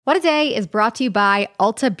What a Day is brought to you by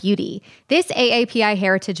Ulta Beauty. This AAPI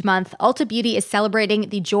Heritage Month, Ulta Beauty is celebrating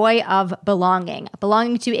the joy of belonging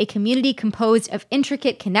to a community composed of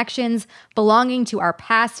intricate connections, belonging to our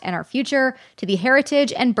past and our future, to the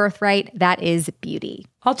heritage and birthright that is beauty.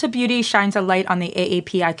 Ulta Beauty shines a light on the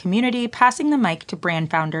AAPI community, passing the mic to brand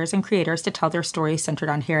founders and creators to tell their stories centered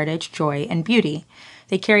on heritage, joy, and beauty.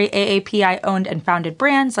 They carry AAPI-owned and founded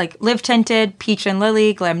brands like Live Tinted, Peach and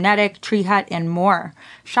Lily, Glamnetic, Tree Hut, and more.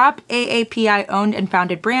 Shop AAPI-owned and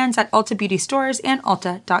founded brands at Ulta Beauty stores and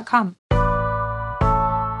Ulta.com.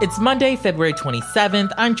 It's Monday, February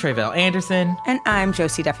 27th. I'm Tre'vell Anderson. And I'm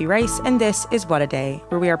Josie Duffy Rice, and this is What a Day,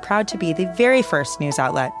 where we are proud to be the very first news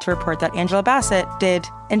outlet to report that Angela Bassett did,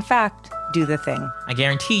 in fact, do the thing. I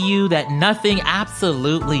guarantee you that nothing,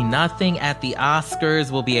 absolutely nothing at the Oscars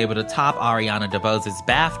will be able to top Ariana DeBose's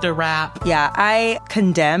BAFTA rap. Yeah, I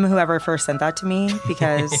condemn whoever first sent that to me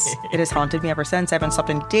because it has haunted me ever since. I haven't slept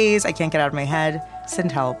in days. I can't get out of my head.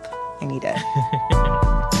 Send help. I need it.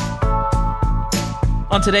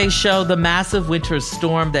 On today's show, the massive winter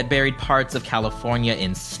storm that buried parts of California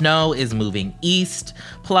in snow is moving east.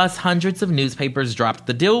 Plus, hundreds of newspapers dropped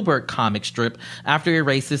the Dilbert comic strip after a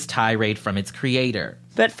racist tirade from its creator.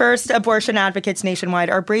 But first, abortion advocates nationwide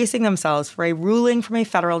are bracing themselves for a ruling from a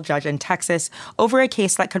federal judge in Texas over a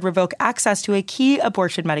case that could revoke access to a key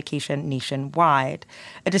abortion medication nationwide.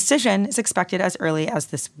 A decision is expected as early as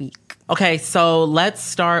this week. Okay, so let's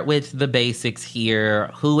start with the basics here.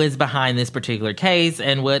 Who is behind this particular case,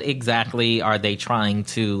 and what exactly are they trying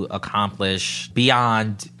to accomplish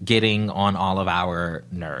beyond getting on all of our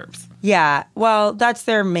nerves? Yeah, well, that's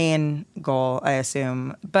their main goal, I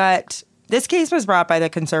assume. But this case was brought by the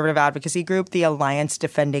conservative advocacy group, the Alliance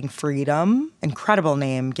Defending Freedom. Incredible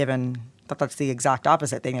name, given that that's the exact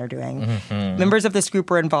opposite thing they're doing. Mm-hmm. Members of this group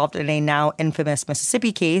were involved in a now infamous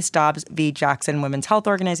Mississippi case, Dobbs v. Jackson Women's Health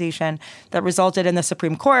Organization, that resulted in the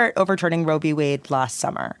Supreme Court overturning Roe v. Wade last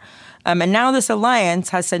summer. And now this alliance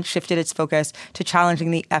has since shifted its focus to challenging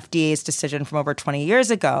the FDA's decision from over 20 years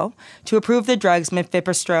ago to approve the drugs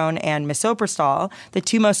mifepristone and misoprostol, the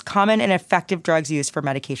two most common and effective drugs used for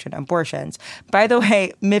medication abortions. By the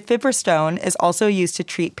way, mifepristone is also used to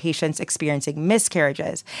treat patients experiencing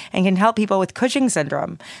miscarriages and can help people with Cushing's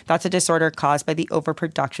syndrome. That's a disorder caused by the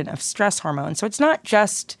overproduction of stress hormones. So it's not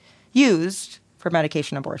just used for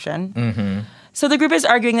medication abortion. Mm-hmm. So the group is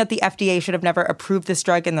arguing that the FDA should have never approved this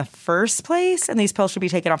drug in the first place, and these pills should be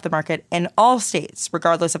taken off the market in all states,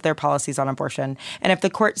 regardless of their policies on abortion. And if the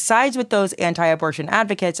court sides with those anti-abortion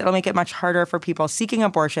advocates, it'll make it much harder for people seeking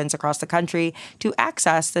abortions across the country to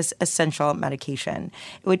access this essential medication.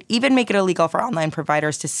 It would even make it illegal for online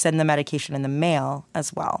providers to send the medication in the mail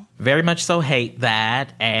as well. Very much so hate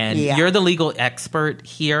that. And You're the legal expert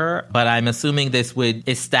here, but I'm assuming this would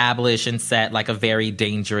establish and set like a very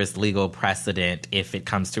dangerous legal precedent if it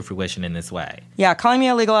comes to fruition in this way. Yeah, calling me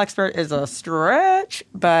a legal expert is a stretch,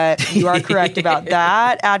 but you are correct about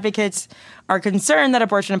that. Advocates are concerned that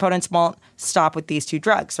abortion opponents won't stop with these two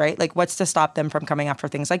drugs, right? Like, what's to stop them from coming after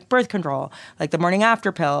things like birth control, like the morning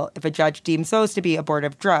after pill, if a judge deems those to be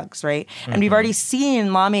abortive drugs, right? Mm-hmm. And we've already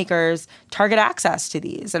seen lawmakers target access to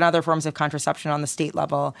these and other forms of contraception on the state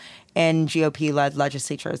level in GOP-led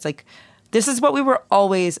legislatures. Like, this is what we were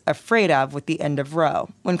always afraid of with the end of Roe.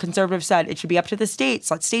 When conservatives said it should be up to the states,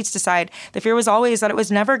 let states decide, the fear was always that it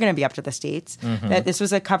was never going to be up to the states, that this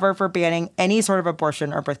was a cover for banning any sort of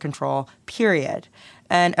abortion or birth control, period.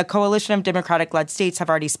 And a coalition of Democratic-led states have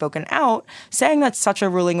already spoken out, saying that such a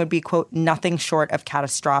ruling would be, quote, nothing short of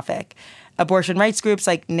catastrophic. Abortion rights groups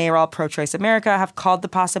like NARAL Pro-Choice America have called the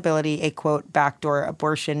possibility a, quote, backdoor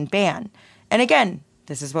abortion ban. And again,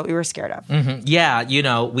 this is what we were scared of. Mm-hmm.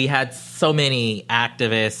 Yeah, we had so many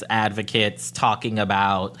activists, advocates talking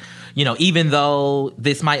about, even though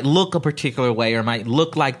this might look a particular way or might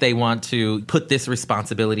look like they want to put this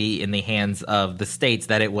responsibility in the hands of the states,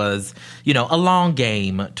 that it was, a long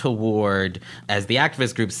game toward, as the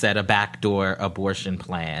activist group said, a backdoor abortion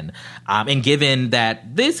plan. And given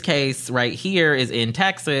that this case right here is in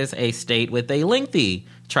Texas, a state with a lengthy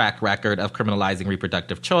track record of criminalizing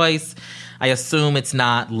reproductive choice, I assume it's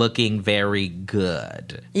not looking very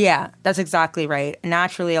good. Yeah, that's exactly right.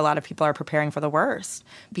 Naturally, a lot of people are preparing for the worst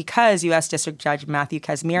because U.S. District Judge Matthew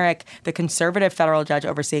Kacsmaryk, the conservative federal judge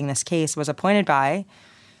overseeing this case, was appointed by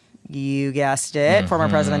You guessed it, former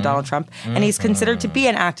President Donald Trump. And he's considered to be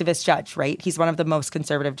an activist judge, right? He's one of the most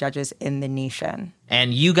conservative judges in the nation.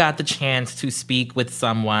 And you got the chance to speak with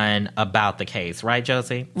someone about the case, right,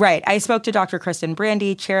 Josie? Right. I spoke to Dr. Kristen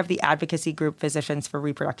Brandy, chair of the advocacy group Physicians for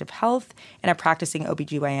Reproductive Health and a practicing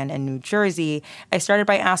OBGYN in New Jersey. I started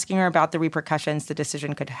by asking her about the repercussions the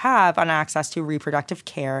decision could have on access to reproductive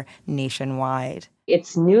care nationwide.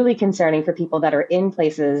 It's newly concerning for people that are in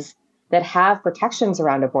places that have protections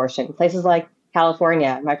around abortion, places like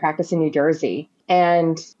California, my practice in New Jersey.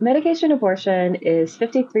 And medication abortion is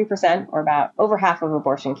 53%, or about over half of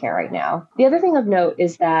abortion care right now. The other thing of note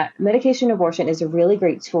is that medication abortion is a really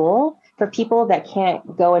great tool for people that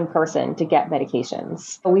can't go in person to get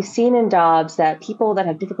medications. We've seen in Dobbs that people that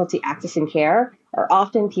have difficulty accessing care are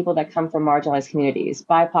often people that come from marginalized communities,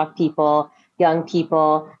 BIPOC people, young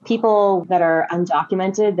people, people that are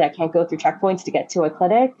undocumented that can't go through checkpoints to get to a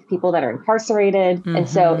clinic, people that are incarcerated. And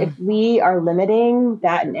so if we are limiting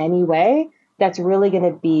that in any way, that's really going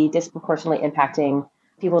to be disproportionately impacting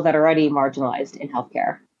people that are already marginalized in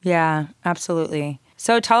healthcare. Yeah, absolutely.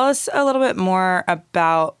 So tell us a little bit more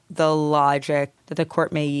about the logic that the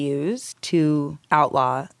court may use to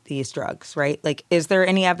outlaw these drugs, right? Like, is there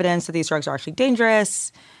any evidence that these drugs are actually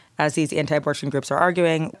dangerous, as these anti-abortion groups are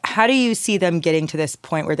arguing? How do you see them getting to this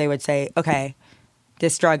point where they would say, okay,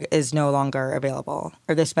 this drug is no longer available,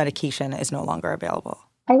 or this medication is no longer available?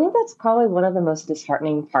 I think that's probably one of the most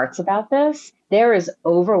disheartening parts about this. There is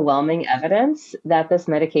overwhelming evidence that this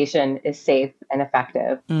medication is safe and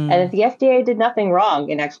effective, and that the FDA did nothing wrong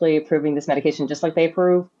in actually approving this medication, just like they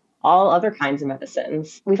approve all other kinds of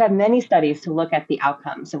medicines. We've had many studies to look at the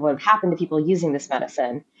outcomes of what would happen to people using this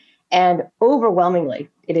medicine. And overwhelmingly,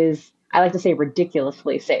 it is, I like to say,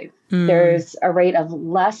 ridiculously safe. There's a rate of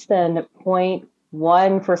less than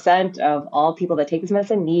 0.1% of all people that take this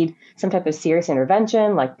medicine need some type of serious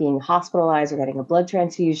intervention, like being hospitalized or getting a blood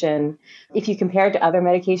transfusion. If you compare it to other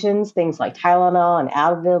medications, things like Tylenol and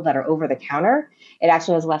Advil that are over the counter, it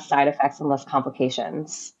actually has less side effects and less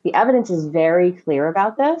complications. The evidence is very clear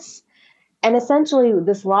about this. And essentially,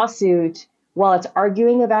 this lawsuit, while it's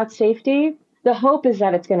arguing about safety, the hope is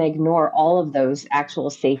that it's going to ignore all of those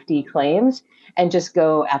actual safety claims and just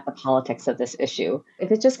go at the politics of this issue.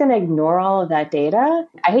 If it's just going to ignore all of that data,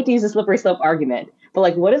 I hate to use a slippery slope argument, but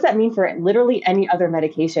like, what does that mean for literally any other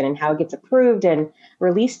medication and how it gets approved and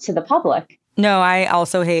released to the public? No, I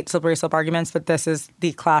also hate slippery slope arguments, but this is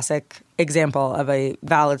the classic example of a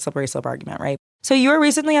valid slippery slope argument, right? So you were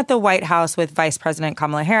recently at the White House with Vice President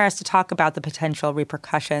Kamala Harris to talk about the potential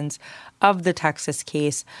repercussions of the Texas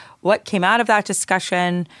case. What came out of that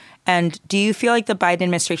discussion? And do you feel like the Biden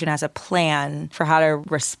administration has a plan for how to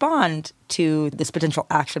respond to this potential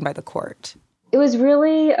action by the court? It was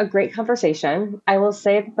really a great conversation. I will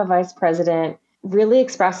say that the vice president really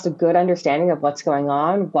expressed a good understanding of what's going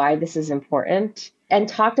on, why this is important, and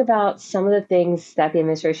talked about some of the things that the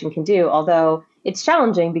administration can do, although it's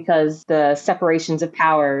challenging because the separations of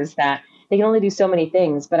powers that they can only do so many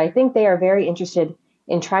things. But I think they are very interested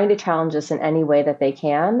in trying to challenge us in any way that they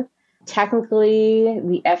can. Technically,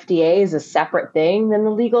 the FDA is a separate thing than the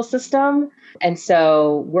legal system. And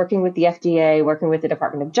so working with the FDA, working with the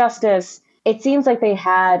Department of Justice, it seems like they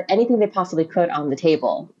had anything they possibly could on the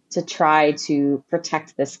table to try to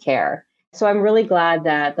protect this care. So I'm really glad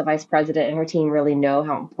that the vice president and her team really know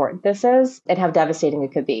how important this is and how devastating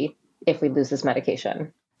it could be if we lose this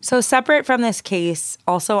medication. So separate from this case,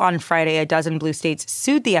 also on Friday, a dozen blue states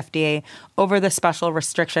sued the FDA over the special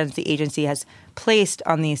restrictions the agency has placed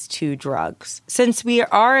on these two drugs. Since we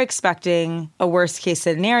are expecting a worst-case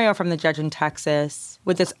scenario from the judge in Texas,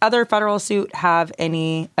 would this other federal suit have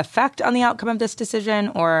any effect on the outcome of this decision?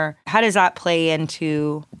 Or how does that play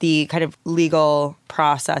into the kind of legal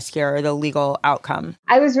process here, or the legal outcome?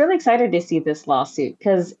 I was really excited to see this lawsuit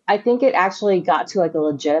because I think it actually got to like a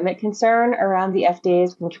legitimate concern around the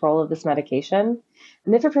FDA's control of this medication.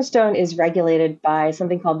 Mifepristone is regulated by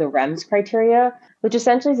something called the REMS criteria, which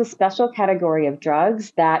essentially is a special category of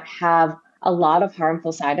drugs that have a lot of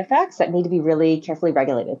harmful side effects that need to be really carefully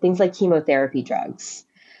regulated, things like chemotherapy drugs.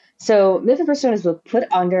 So mifepristone is put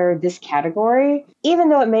under this category, even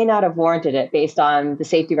though it may not have warranted it based on the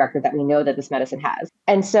safety record that we know that this medicine has.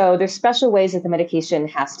 And so there's special ways that the medication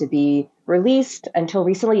has to be released. Until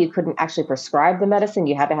recently, you couldn't actually prescribe the medicine.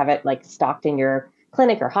 You had to have it like stocked in your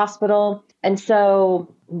clinic or hospital. And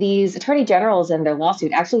so these attorney generals in their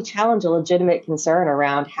lawsuit actually challenge a legitimate concern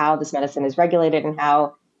around how this medicine is regulated and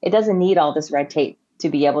how it doesn't need all this red tape to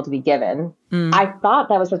be able to be given. I thought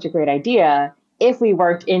that was such a great idea if we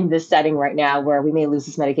weren't in this setting right now where we may lose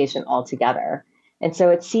this medication altogether. And so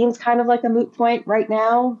it seems kind of like a moot point right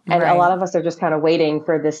now. And a lot of us are just kind of waiting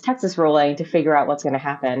for this Texas ruling to figure out what's going to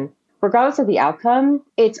happen. Regardless of the outcome,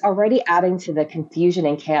 it's already adding to the confusion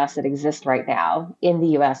and chaos that exists right now in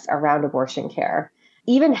the US around abortion care.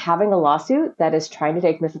 Even having a lawsuit that is trying to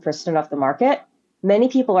take mifepristone off the market, many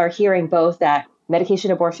people are hearing both that medication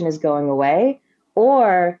abortion is going away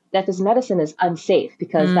or that this medicine is unsafe,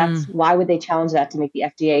 because that's why would they challenge that to make the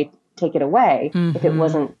FDA take it away if it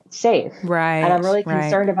wasn't safe? Right. And I'm really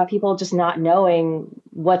concerned about people just not knowing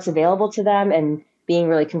what's available to them and being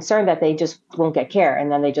really concerned that they just won't get care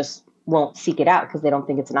and then they just won't seek it out because they don't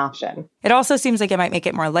think it's an option. It also seems like it might make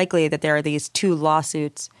it more likely that there are these two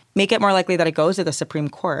lawsuits, make it more likely that it goes to the Supreme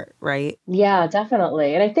Court, right? Yeah,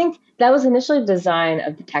 definitely. And I think that was initially the design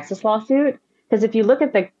of the Texas lawsuit, because if you look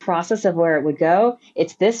at the process of where it would go,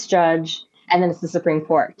 it's this judge and then it's the Supreme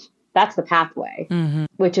Court. That's the pathway,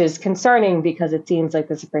 which is concerning because it seems like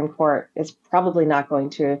the Supreme Court is probably not going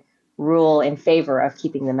to rule in favor of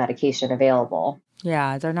keeping the medication available.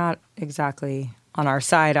 Yeah, they're not exactly on our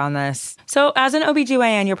side on this. So as an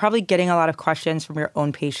OBGYN, you're probably getting a lot of questions from your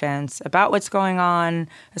own patients about what's going on,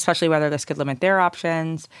 especially whether this could limit their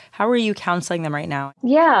options. How are you counseling them right now?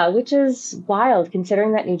 Yeah, which is wild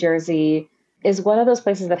considering that New Jersey is one of those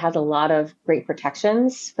places that has a lot of great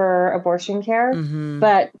protections for abortion care.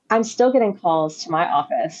 But I'm still getting calls to my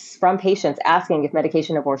office from patients asking if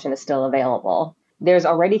medication abortion is still available. There's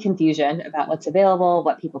already confusion about what's available,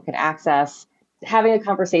 what people can access. Having a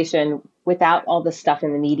conversation without all the stuff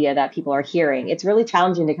in the media that people are hearing, it's really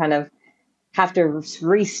challenging to kind of have to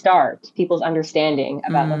restart people's understanding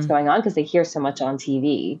about what's going on because they hear so much on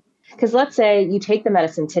TV. Because let's say you take the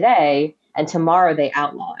medicine today and tomorrow they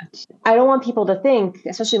outlaw it. I don't want people to think,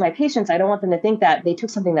 especially my patients, I don't want them to think that they took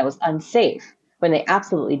something that was unsafe when they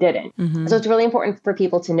absolutely didn't. So it's really important for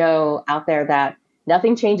people to know out there that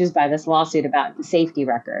nothing changes by this lawsuit about the safety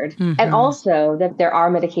record. And also that there are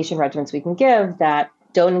medication regimens we can give that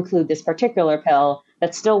don't include this particular pill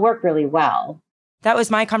that still work really well. That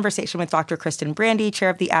was my conversation with Dr. Kristen Brandy,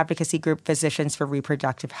 chair of the advocacy group Physicians for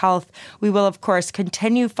Reproductive Health. We will, of course,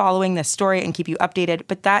 continue following this story and keep you updated,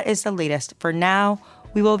 but that is the latest for now.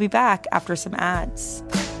 We will be back after some ads.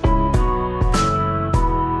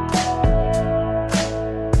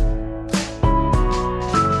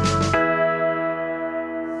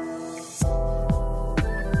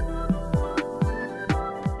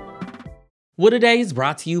 What A Day is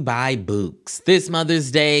brought to you by Books. This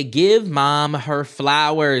Mother's Day, give mom her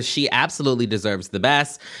flowers. She absolutely deserves the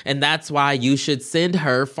best, and that's why you should send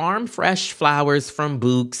her farm fresh flowers from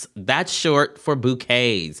Books. That's short for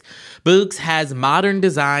bouquets. Books has modern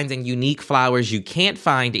designs and unique flowers you can't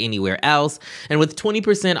find anywhere else, and with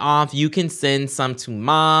 20% off, you can send some to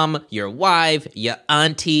mom, your wife, your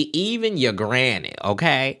auntie, even your granny,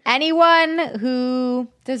 okay? Anyone who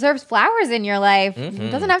deserves flowers in your life.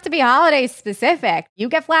 It doesn't have to be holiday specific. You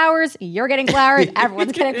get flowers, you're getting flowers,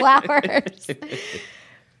 everyone's getting flowers.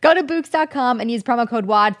 Go to Books.com and use promo code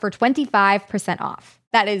WAD for 25% off.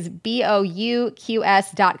 That is BOUQS.com,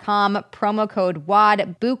 promo code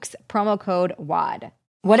WAD, Books, promo code WAD.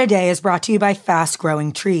 What A Day is brought to you by Fast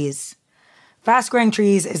Growing Trees. Fast Growing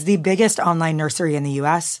Trees is the biggest online nursery in the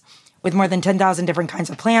U.S., with more than 10,000 different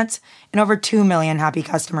kinds of plants and over 2 million happy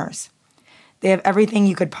customers. They have everything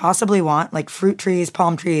you could possibly want, like fruit trees,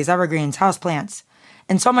 palm trees, evergreens, houseplants,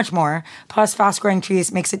 and so much more. Plus, Fast Growing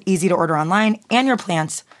Trees makes it easy to order online, and your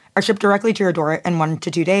plants are shipped directly to your door in 1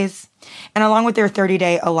 to 2 days. And along with their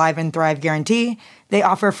 30-day Alive and Thrive guarantee, they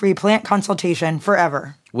offer free plant consultation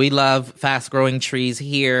forever. We love Fast Growing Trees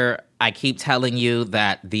here. I keep telling you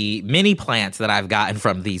that the mini plants that I've gotten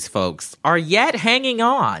from these folks are yet hanging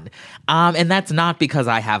on. And that's not because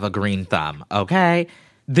I have a green thumb, okay?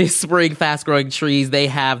 This spring, Fast Growing Trees, they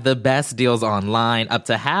have the best deals online, up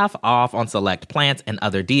to half off on select plants and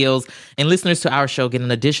other deals. And listeners to our show get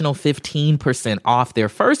an additional 15% off their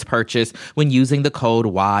first purchase when using the code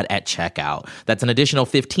WAD at checkout. That's an additional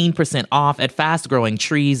 15% off at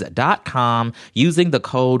fastgrowingtrees.com using the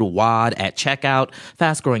code WAD at checkout.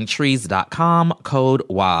 Fastgrowingtrees.com, code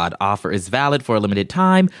WAD. Offer is valid for a limited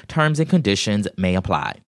time. Terms and conditions may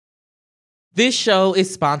apply. This show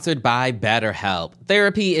is sponsored by BetterHelp.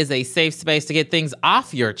 Therapy is a safe space to get things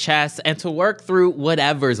off your chest and to work through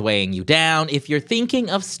whatever's weighing you down. If you're thinking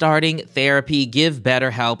of starting therapy, give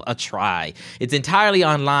BetterHelp a try. It's entirely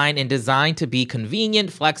online and designed to be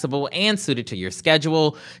convenient, flexible, and suited to your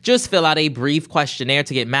schedule. Just fill out a brief questionnaire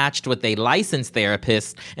to get matched with a licensed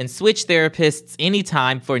therapist and switch therapists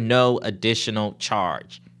anytime for no additional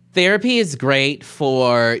charge. Therapy is great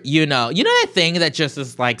for, you know that thing that just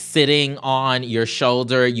is like sitting on your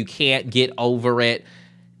shoulder. You can't get over it.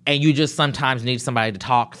 and you just sometimes need somebody to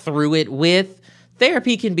talk through it with,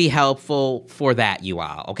 therapy can be helpful for that, you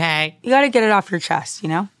all, okay? You got to get it off your chest, you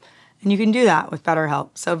know? And you can do that with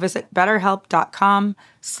BetterHelp. So visit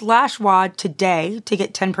betterhelp.com/WAD today to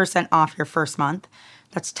get 10% off your first month.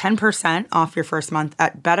 That's 10% off your first month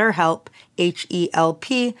at BetterHelp,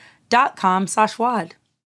 HELP.com/WAD.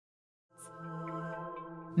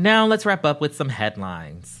 Now let's wrap up with some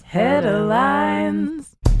headlines. Headlines.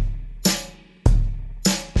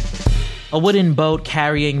 A wooden boat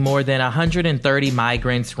carrying more than 130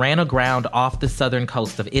 migrants ran aground off the southern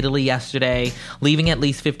coast of Italy yesterday, leaving at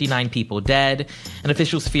least 59 people dead, and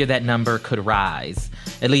officials fear that number could rise.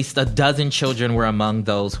 At least a dozen children were among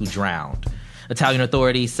those who drowned. Italian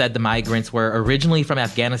authorities said the migrants were originally from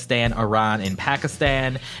Afghanistan, Iran, and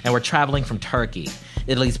Pakistan, and were traveling from Turkey.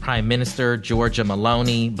 Italy's Prime Minister, Giorgia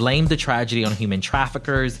Meloni, blamed the tragedy on human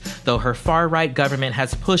traffickers, though her far-right government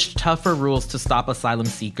has pushed tougher rules to stop asylum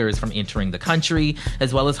seekers from entering the country,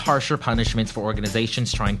 as well as harsher punishments for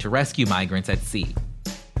organizations trying to rescue migrants at sea.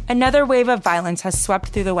 Another wave of violence has swept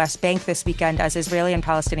through the West Bank this weekend as Israeli and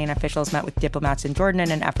Palestinian officials met with diplomats in Jordan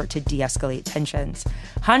in an effort to de-escalate tensions.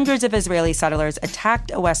 Hundreds of Israeli settlers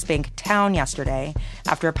attacked a West Bank town yesterday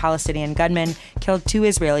after a Palestinian gunman killed 2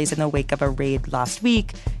 Israelis in the wake of a raid last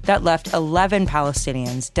week that left 11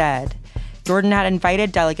 Palestinians dead. Jordan had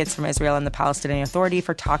invited delegates from Israel and the Palestinian Authority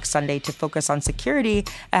for talks Sunday to focus on security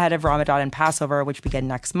ahead of Ramadan and Passover, which begin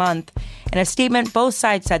next month. In a statement, both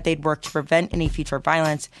sides said they'd work to prevent any future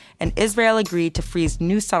violence, and Israel agreed to freeze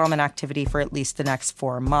new settlement activity for at least the next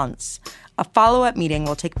 4 months. A follow-up meeting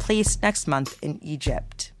will take place next month in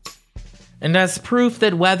Egypt. And as proof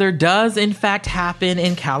that weather does in fact happen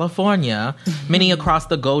in California, many across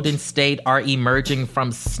the Golden State are emerging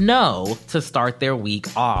from snow to start their week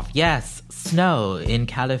off. Yes, snow in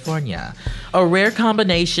California. A rare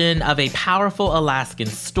combination of a powerful Alaskan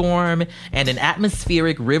storm and an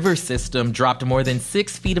atmospheric river system dropped more than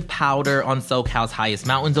 6 feet of powder on SoCal's highest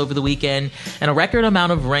mountains over the weekend, and a record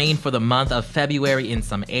amount of rain for the month of February in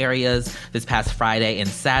some areas. This past Friday and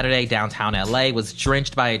Saturday, downtown LA was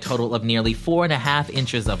drenched by a total of nearly 4.5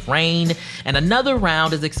 inches of rain, and another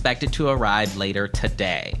round is expected to arrive later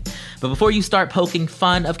today. But before you start poking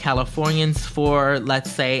fun of Californians for, let's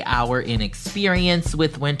say, our inexperience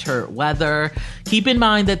with winter weather, keep in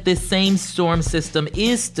mind that this same storm system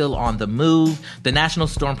is still on the move. The National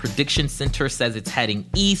Storm Prediction Center says it's heading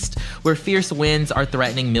east, where fierce winds are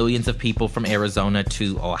threatening millions of people from Arizona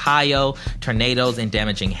to Ohio. Tornadoes and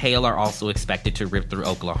damaging hail are also expected to rip through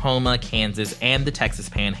Oklahoma, Kansas, and the Texas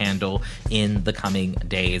Panhandle in the coming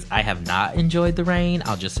days. I have not enjoyed the rain.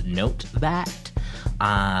 I'll just note that.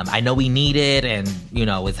 I know we need it, and, you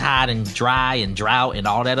know, it's hot and dry and drought and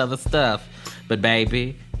all that other stuff. But,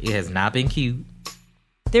 baby, it has not been cute.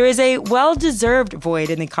 There is a well-deserved void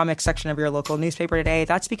in the comics section of your local newspaper today.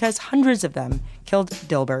 That's because hundreds of them killed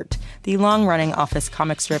Dilbert, the long-running Office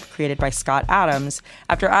comic strip created by Scott Adams,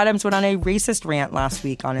 after Adams went on a racist rant last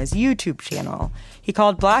week on his YouTube channel. He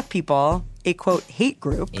called Black people a, quote, hate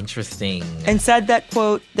group. Interesting. And said that,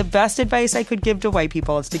 quote, the best advice I could give to white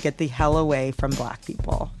people is to get the hell away from Black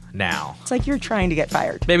people. Now, it's like you're trying to get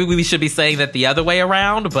fired. Maybe we should be saying that the other way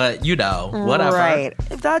around, but, you know, whatever. Right.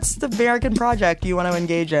 If that's the American project you want to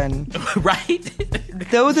engage in. Right?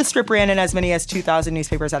 Though the strip ran in as many as 2,000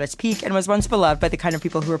 newspapers at its peak and was once beloved by the kind of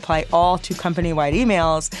people who reply all to company-wide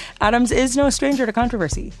emails, Adams is no stranger to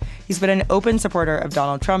controversy. He's been an open supporter of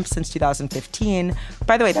Donald Trump since 2015.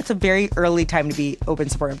 By the way, that's a very early time to be open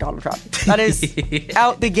supporter of Donald Trump. That is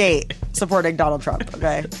out the gate supporting Donald Trump,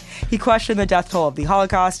 okay? He questioned the death toll of the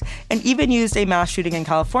Holocaust and even used a mass shooting in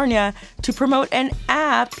California to promote an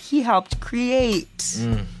app he helped create.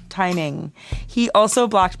 Timing. He also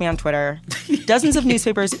blocked me on Twitter. Dozens of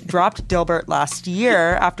newspapers dropped Dilbert last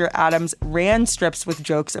year after Adams ran strips with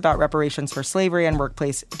jokes about reparations for slavery and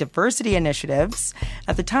workplace diversity initiatives.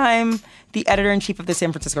 At the time, the editor-in-chief of the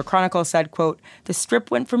San Francisco Chronicle said, quote, the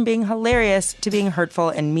strip went from being hilarious to being hurtful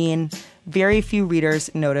and mean. Very few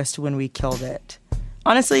readers noticed when we killed it.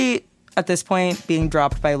 Honestly, at this point, being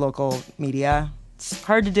dropped by local media, it's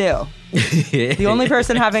hard to do. The only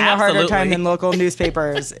person having a harder time than local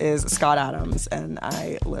newspapers is Scott Adams, and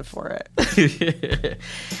I live for it.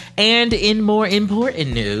 And in more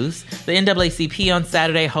important news, The NAACP on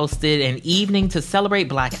Saturday hosted an evening to celebrate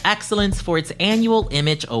Black excellence for its annual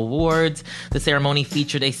Image Awards. The ceremony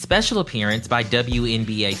featured a special appearance by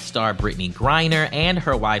WNBA star Brittney Griner and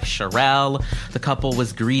her wife Sherelle. The couple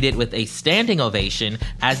was greeted with a standing ovation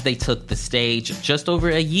as they took the stage just over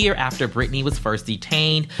a year after Brittney was first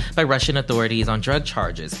detained by Russian authorities on drug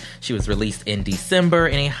charges. She was released in December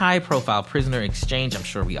in a high-profile prisoner exchange. I'm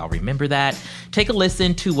sure we all remember that. Take a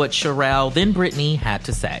listen to what Sherelle, then Brittney, had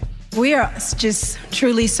to say. We are just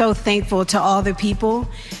truly so thankful to all the people,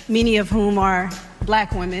 many of whom are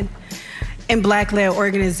Black women and Black-led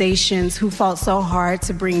organizations who fought so hard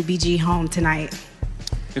to bring BG home tonight.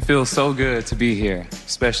 It feels so good to be here,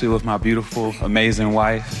 especially with my beautiful, amazing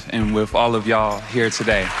wife and with all of y'all here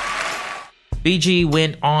today. BG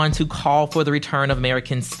went on to call for the return of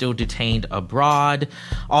Americans still detained abroad.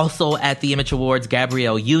 Also at the Image Awards,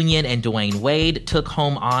 Gabrielle Union and Dwayne Wade took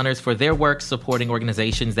home honors for their work supporting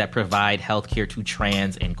organizations that provide healthcare to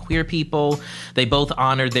trans and queer people. They both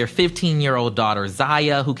honored their 15-year-old daughter,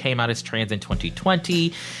 Zaya, who came out as trans in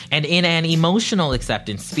 2020. And in an emotional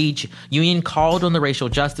acceptance speech, Union called on the racial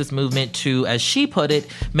justice movement to, as she put it,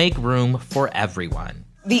 make room for everyone.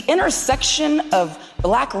 The intersection of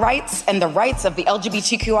Black rights and the rights of the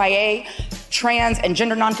LGBTQIA, trans, and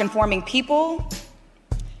gender nonconforming people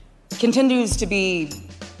continues to be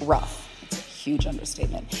rough. It's a huge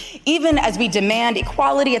understatement. Even as we demand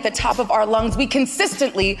equality at the top of our lungs, we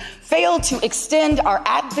consistently fail to extend our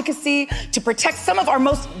advocacy to protect some of our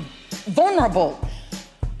most vulnerable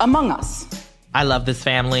among us. I love this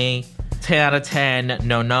family. 10 out of 10,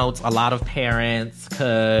 no notes. A lot of parents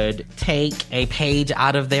could take a page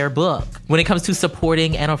out of their book when it comes to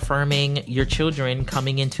supporting and affirming your children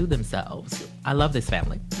coming into themselves. I love this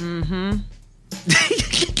family. Mm-hmm.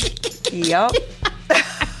 Yep.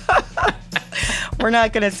 We're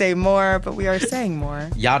not going to say more, but we are saying more.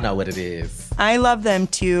 Y'all know what it is. I love them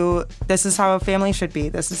too. This is how a family should be.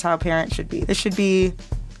 This is how a parent should be. This should be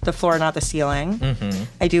the floor, not the ceiling. Mm-hmm.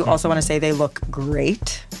 I do also want to say they look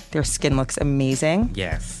great. Their skin looks amazing.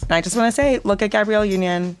 Yes. And I just want to say, look at Gabrielle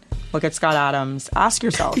Union, look at Scott Adams. Ask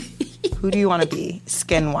yourself, who do you want to be?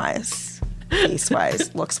 Skin-wise,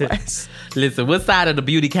 face-wise, looks-wise. Listen, what side of the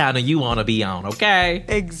beauty counter you want to be on, okay?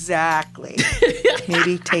 Exactly.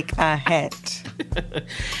 Maybe take a hint.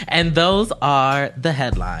 And those are the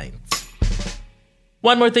headlines.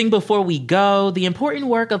 One more thing before we go. The important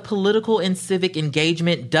work of political and civic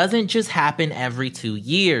engagement doesn't just happen every 2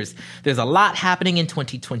 years. There's a lot happening in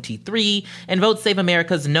 2023, and Vote Save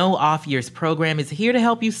America's No Off Years program is here to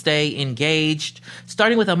help you stay engaged,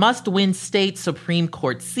 starting with a must-win state Supreme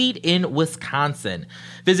Court seat in Wisconsin.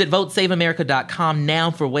 Visit votesaveamerica.com now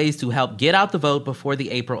for ways to help get out the vote before the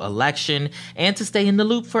April election and to stay in the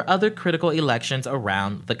loop for other critical elections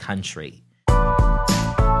around the country.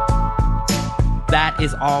 That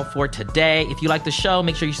is all for today. If you like the show,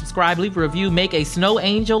 make sure you subscribe, leave a review, make a snow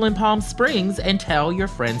angel in Palm Springs, and tell your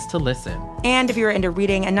friends to listen. And if you're into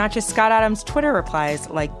reading and not just Scott Adams' Twitter replies,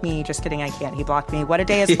 like me, just kidding, I can't, he blocked me. What a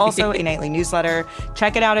Day is also a nightly newsletter.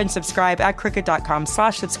 Check it out and subscribe at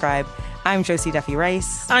crooked.com/subscribe. I'm Josie Duffy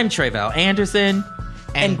Rice. I'm Tre'vell Anderson.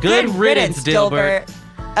 And good riddance, Dilbert.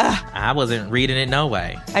 I wasn't reading it no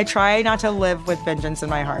way. I try not to live with vengeance in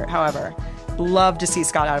my heart. However, love to see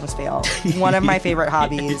Scott Adams fail. One of my favorite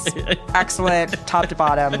hobbies. Excellent, top to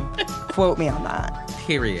bottom. Quote me on that.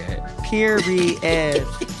 Period. Period.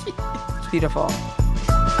 Beautiful.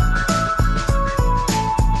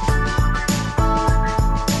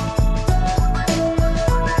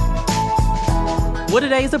 What A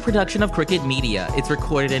Day is a production of Crooked Media. It's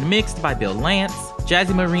recorded and mixed by Bill Lance.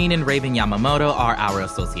 Jazzy Marine and Raven Yamamoto are our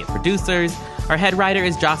associate producers. Our head writer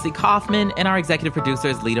is Jossie Kaufman, and our executive producer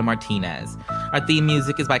is Lita Martinez. Our theme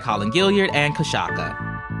music is by Colin Gilliard and Kashaka.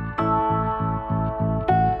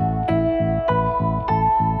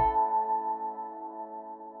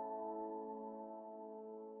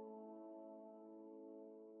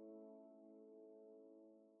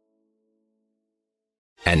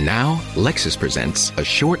 And now, Lexus presents A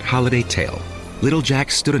Short Holiday Tale. Little Jack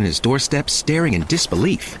stood on his doorstep staring in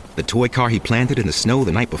disbelief. The toy car he planted in the snow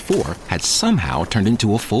the night before had somehow turned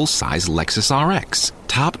into a full-size Lexus RX,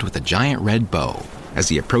 topped with a giant red bow. As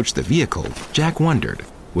he approached the vehicle, Jack wondered,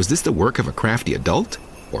 was this the work of a crafty adult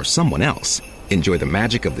or someone else? Enjoy the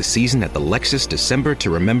magic of the season at the Lexus December to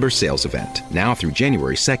Remember sales event. Now through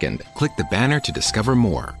January 2nd, click the banner to discover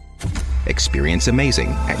more. Experience amazing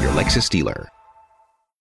at your Lexus dealer.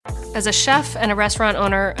 As a chef and a restaurant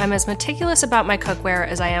owner, I'm as meticulous about my cookware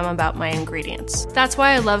as I am about my ingredients. That's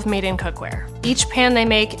why I love Made in Cookware. Each pan they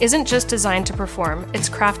make isn't just designed to perform, it's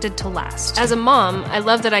crafted to last. As a mom, I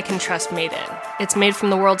love that I can trust Made in. It's made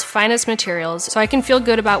from the world's finest materials, so I can feel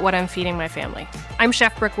good about what I'm feeding my family. I'm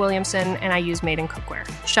Chef Brooke Williamson, and I use Made in Cookware.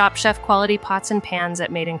 Shop chef-quality pots and pans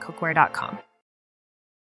at madeincookware.com.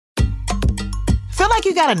 Feel like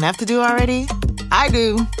you got enough to do already? I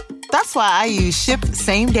do. That's why I use Shipt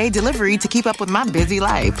same-day delivery to keep up with my busy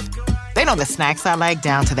life. They know the snacks I like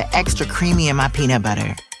down to the extra creamy in my peanut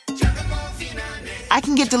butter. I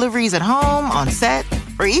can get deliveries at home, on set,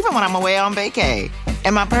 or even when I'm away on vacay.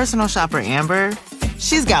 And my personal shopper, Amber,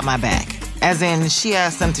 she's got my back. As in, she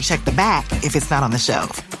asks them to check the back if it's not on the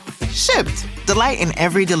shelf. Shipt. Delight in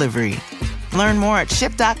every delivery. Learn more at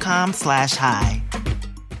shipt.com/hi.